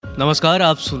नमस्कार,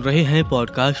 आप सुन रहे हैं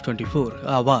पॉडकास्ट 24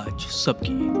 आवाज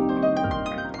सबकी।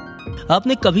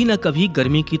 आपने कभी ना कभी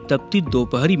गर्मी की तपती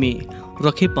दोपहरी में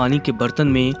रखे पानी के बर्तन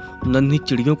में नन्ही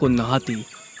चिड़ियों को नहाती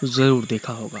जरूर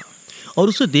देखा होगा और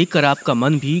उसे देखकर आपका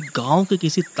मन भी गांव के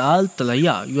किसी ताल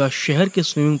तलैया या शहर के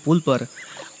स्विमिंग पूल पर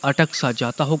अटक सा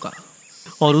जाता होगा।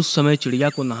 और उस समय चिड़िया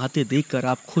को नहाते देखकर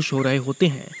आप खुश हो रहे होते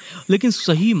हैं, लेकिन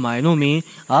सही मायनों में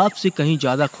आपसे कहीं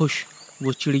ज्यादा खुश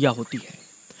वो चिड़िया होती है।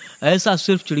 ऐसा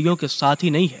सिर्फ चिड़ियों के साथ ही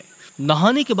नहीं है,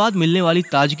 नहाने के बाद मिलने वाली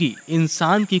ताजगी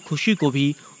इंसान की खुशी को भी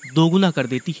दोगुना कर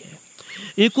देती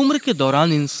है। एक उम्र के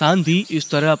दौरान इंसान भी इस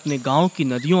तरह अपने गांव की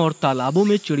नदियों और तालाबों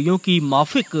में चिड़ियों की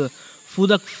माफिक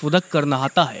फुदक फुदक कर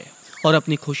नहाता है और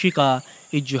अपनी खुशी का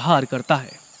इजहार करता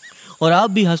है। और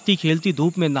आप भी हंसती खेलती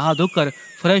धूप में नहा धोकर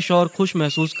फ्रेश और खुश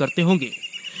महसूस करते होंगे।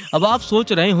 अब आप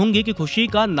सोच रहे होंगे कि खुशी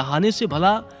का नहाने से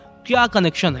भला क्या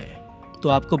कनेक्शन है, तो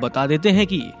आपको बता देते हैं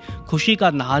कि खुशी का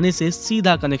नहाने से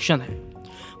सीधा कनेक्शन है।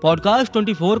 पॉडकास्ट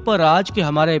 24 पर आज के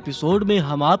हमारे एपिसोड में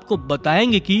हम आपको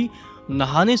बताएंगे कि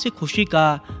नहाने से खुशी का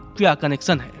क्या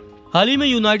कनेक्शन है। हाल ही में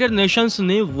यूनाइटेड नेशंस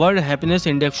ने वर्ल्ड हैप्पीनेस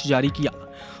इंडेक्स जारी किया,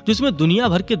 जिसमें दुनिया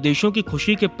भर के देशों की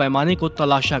खुशी के पैमाने को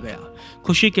तलाशा गया।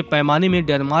 खुशी के पैमाने में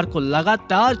डेनमार्क को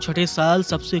लगातार छठे साल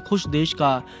सबसे खुश देश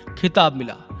का खिताब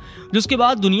मिला, जिसके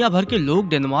बाद दुनिया भर के लोग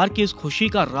डेनमार्क की इस खुशी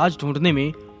का राज ढूंढने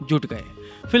में जुट गए।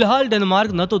 फिलहाल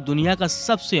डेनमार्क न तो दुनिया का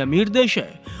सबसे अमीर देश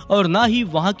है और न ही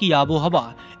वहाँ की आबो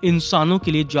हवा इंसानों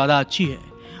के लिए ज्यादा अच्छी है,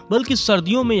 बल्कि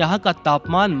सर्दियों में यहाँ का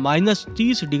तापमान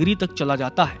 -30 डिग्री तक चला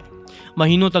जाता है।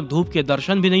 महीनों तक धूप के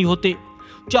दर्शन भी नहीं होते,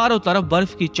 चारों तरफ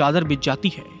बर्फ की चादर बिछ जाती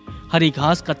है, हरी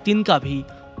घास का तिनका भी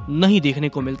नहीं देखने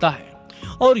को मिलता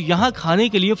है और यहाँ खाने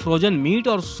के लिए फ्रोजन मीट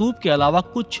और सूप के अलावा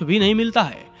कुछ भी नहीं मिलता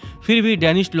है। फिर भी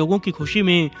डेनिश लोगों की खुशी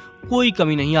में कोई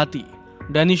कमी नहीं आती।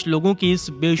 डेनिश लोगों की इस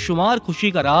बेशुमार खुशी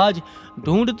का राज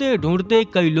ढूंढते ढूंढते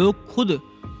कई लोग खुद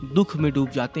दुख में डूब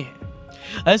जाते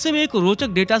हैं। ऐसे में एक रोचक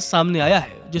डेटा सामने आया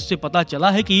है, जिससे पता चला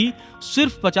है कि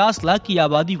सिर्फ 50 लाख की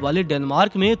आबादी वाले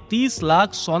डेनमार्क में 30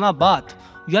 लाख सौना बाथ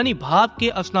यानी भाप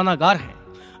के स्नानागार हैं,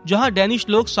 जहां डेनिश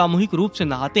लोग सामूहिक रूप से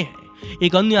नहाते हैं।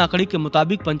 एक अन्य आंकड़े के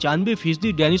मुताबिक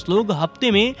 95% डेनिश लोग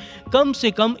हफ्ते में कम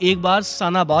से कम एक बार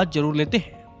साना बाथ जरूर लेते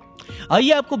हैं।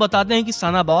 आइए आपको बताते हैं कि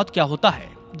साना बाथ क्या होता है।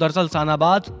 दरअसल साना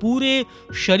बाथ पूरे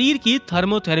शरीर की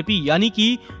थर्मोथेरेपी यानी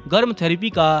कि गर्म थेरेपी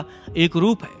का एक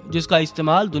रूप है, जिसका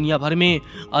इस्तेमाल दुनिया भर में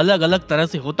अलग अलग तरह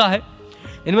से होता है।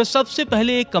 इनमें सबसे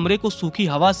पहले एक कमरे को सूखी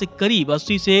हवा से करीब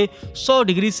 80 से 100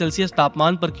 डिग्री सेल्सियस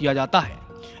तापमान पर किया जाता है।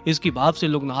 इसकी भाप से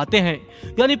लोग नहाते हैं,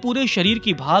 यानी पूरे शरीर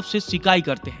की भाप से सिकाई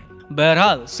करते हैं।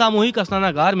 बहरहाल सामूहिक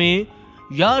स्नानागार में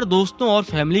यार दोस्तों और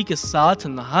फैमिली के साथ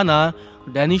नहाना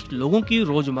डेनिश लोगों की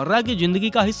रोजमर्रा की जिंदगी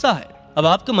का हिस्सा है। अब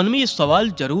आपके मन में ये सवाल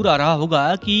जरूर आ रहा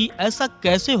होगा कि ऐसा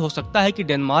कैसे हो सकता है कि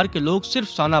डेनमार्क के लोग सिर्फ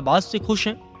साना बाथ से खुश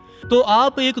हैं। तो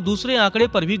आप एक दूसरे आंकड़े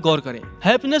पर भी गौर करें।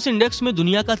 हैप्पीनेस इंडेक्स में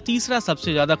दुनिया का तीसरा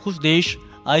सबसे ज्यादा खुश देश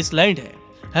आइसलैंड है।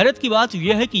 हैरत की बात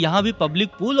यह है कि यहाँ भी पब्लिक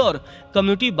पूल और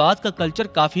कम्युनिटी बाथ का कल्चर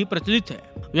काफी प्रचलित है।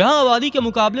 यहाँ आबादी के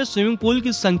मुकाबले स्विमिंग पूल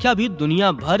की संख्या भी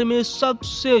दुनिया भर में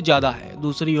सबसे ज्यादा है।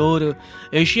 दूसरी ओर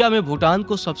एशिया में भूटान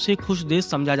को सबसे खुश देश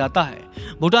समझा जाता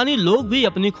है। भूटानी लोग भी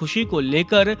अपनी खुशी को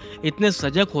लेकर इतने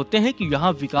सजग होते हैं कि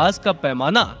यहाँ विकास का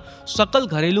पैमाना सकल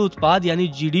घरेलू उत्पाद यानी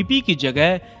जीडीपी की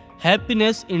जगह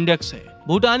हैप्पीनेस इंडेक्स है।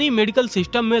 भूटानी मेडिकल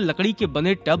सिस्टम में लकड़ी के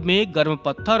बने टब में गर्म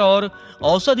पत्थर और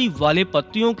औषधि वाले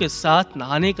पत्तियों के साथ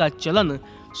नहाने का चलन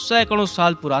सैकड़ों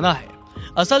साल पुराना है।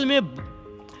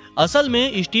 असल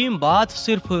में स्टीम बाथ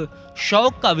सिर्फ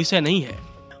शौक का विषय नहीं है,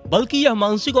 बल्कि यह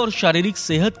मानसिक और शारीरिक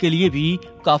सेहत के लिए भी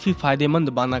काफी फायदेमंद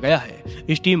माना गया है।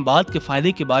 स्टीम बाथ के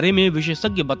फायदे के बारे में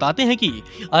विशेषज्ञ बताते हैं कि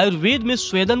आयुर्वेद में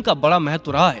स्वेदन का बड़ा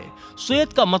महत्व रहा है।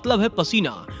 स्वेद का मतलब है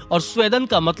पसीना और स्वेदन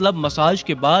का मतलब मसाज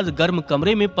के बाद गर्म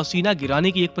कमरे में पसीना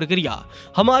गिराने की एक प्रक्रिया।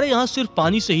 हमारे यहाँ सिर्फ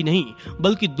पानी से ही नहीं,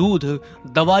 बल्कि दूध,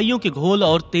 दवाइयों के घोल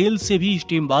और तेल से भी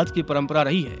स्टीम बाथ की परंपरा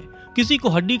रही है। किसी को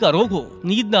हड्डी का रोग हो,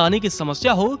 नींद न आने की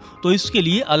समस्या हो, तो इसके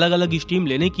लिए अलग अलग स्टीम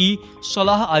लेने की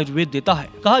सलाह आयुर्वेद देता है।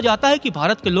 कहा जाता है कि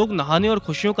भारत के लोग नहाने और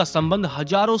खुशियों का संबंध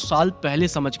हजारों साल पहले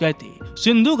समझ गए थे।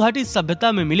 सिंधु घाटी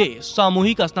सभ्यता में मिले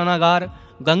सामूहिक स्नानागार,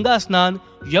 गंगा स्नान,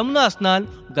 यमुना स्नान,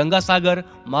 गंगा सागर,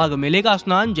 माघ मेले का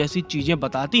स्नान जैसी चीजें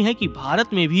बताती हैं कि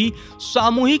भारत में भी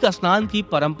सामूहिक स्नान की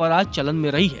परंपरा चलन में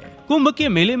रही है। कुंभ के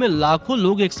मेले में लाखों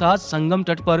लोग एक साथ संगम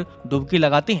तट पर डुबकी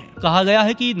लगाते हैं। कहा गया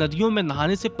है कि नदियों में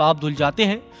नहाने से पाप धुल जाते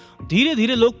हैं। धीरे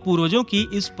धीरे लोग पूर्वजों की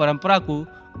इस परंपरा को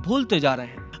भूलते जा रहे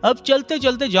हैं। अब चलते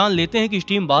चलते जान लेते हैं कि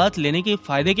स्टीम बाथ लेने के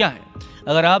फायदे क्या हैं।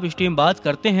 अगर आप स्टीम बाथ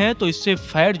करते हैं तो इससे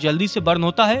फैट जल्दी से बर्न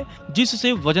होता है,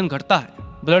 जिससे वजन घटता है,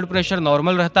 ब्लड प्रेशर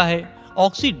नॉर्मल रहता है,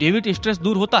 ऑक्सीडेटिव स्ट्रेस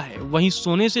दूर होता है। वहीं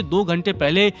सोने से 2 घंटे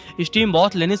पहले स्टीम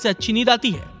बाथ लेने से अच्छी नींद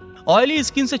आती है। ऑयली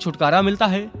स्किन से छुटकारा मिलता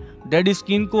है, डेड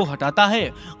स्किन को हटाता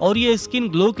है और ये स्किन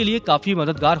ग्लो के लिए काफी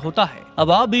मददगार होता है।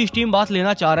 अब आप भी स्टीम बाथ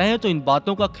लेना चाह रहे हैं तो इन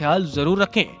बातों का ख्याल जरूर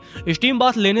रखें। स्टीम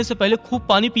बाथ लेने से पहले खूब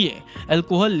पानी पिएं।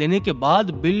 अल्कोहल लेने के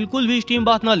बाद बिल्कुल भी स्टीम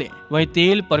बाथ न लें। वहीं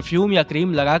तेल, परफ्यूम या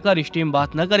क्रीम लगाकर स्टीम बाथ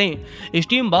न करें।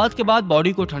 स्टीम बाथ के बाद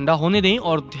बॉडी को ठंडा होने दें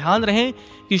और ध्यान रहे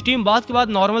कि स्टीम बाथ के बाद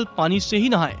नॉर्मल पानी से ही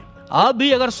नहाएं। आप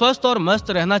भी अगर स्वस्थ और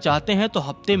मस्त रहना चाहते हैं तो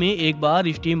हफ्ते में एक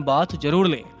बार स्टीम बाथ जरूर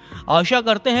लें। आशा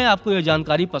करते हैं आपको यह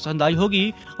जानकारी पसंद आई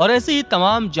होगी और ऐसी ही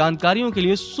तमाम जानकारियों के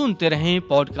लिए सुनते रहें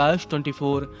पॉडकास्ट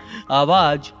 24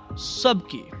 आवाज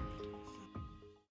सबकी।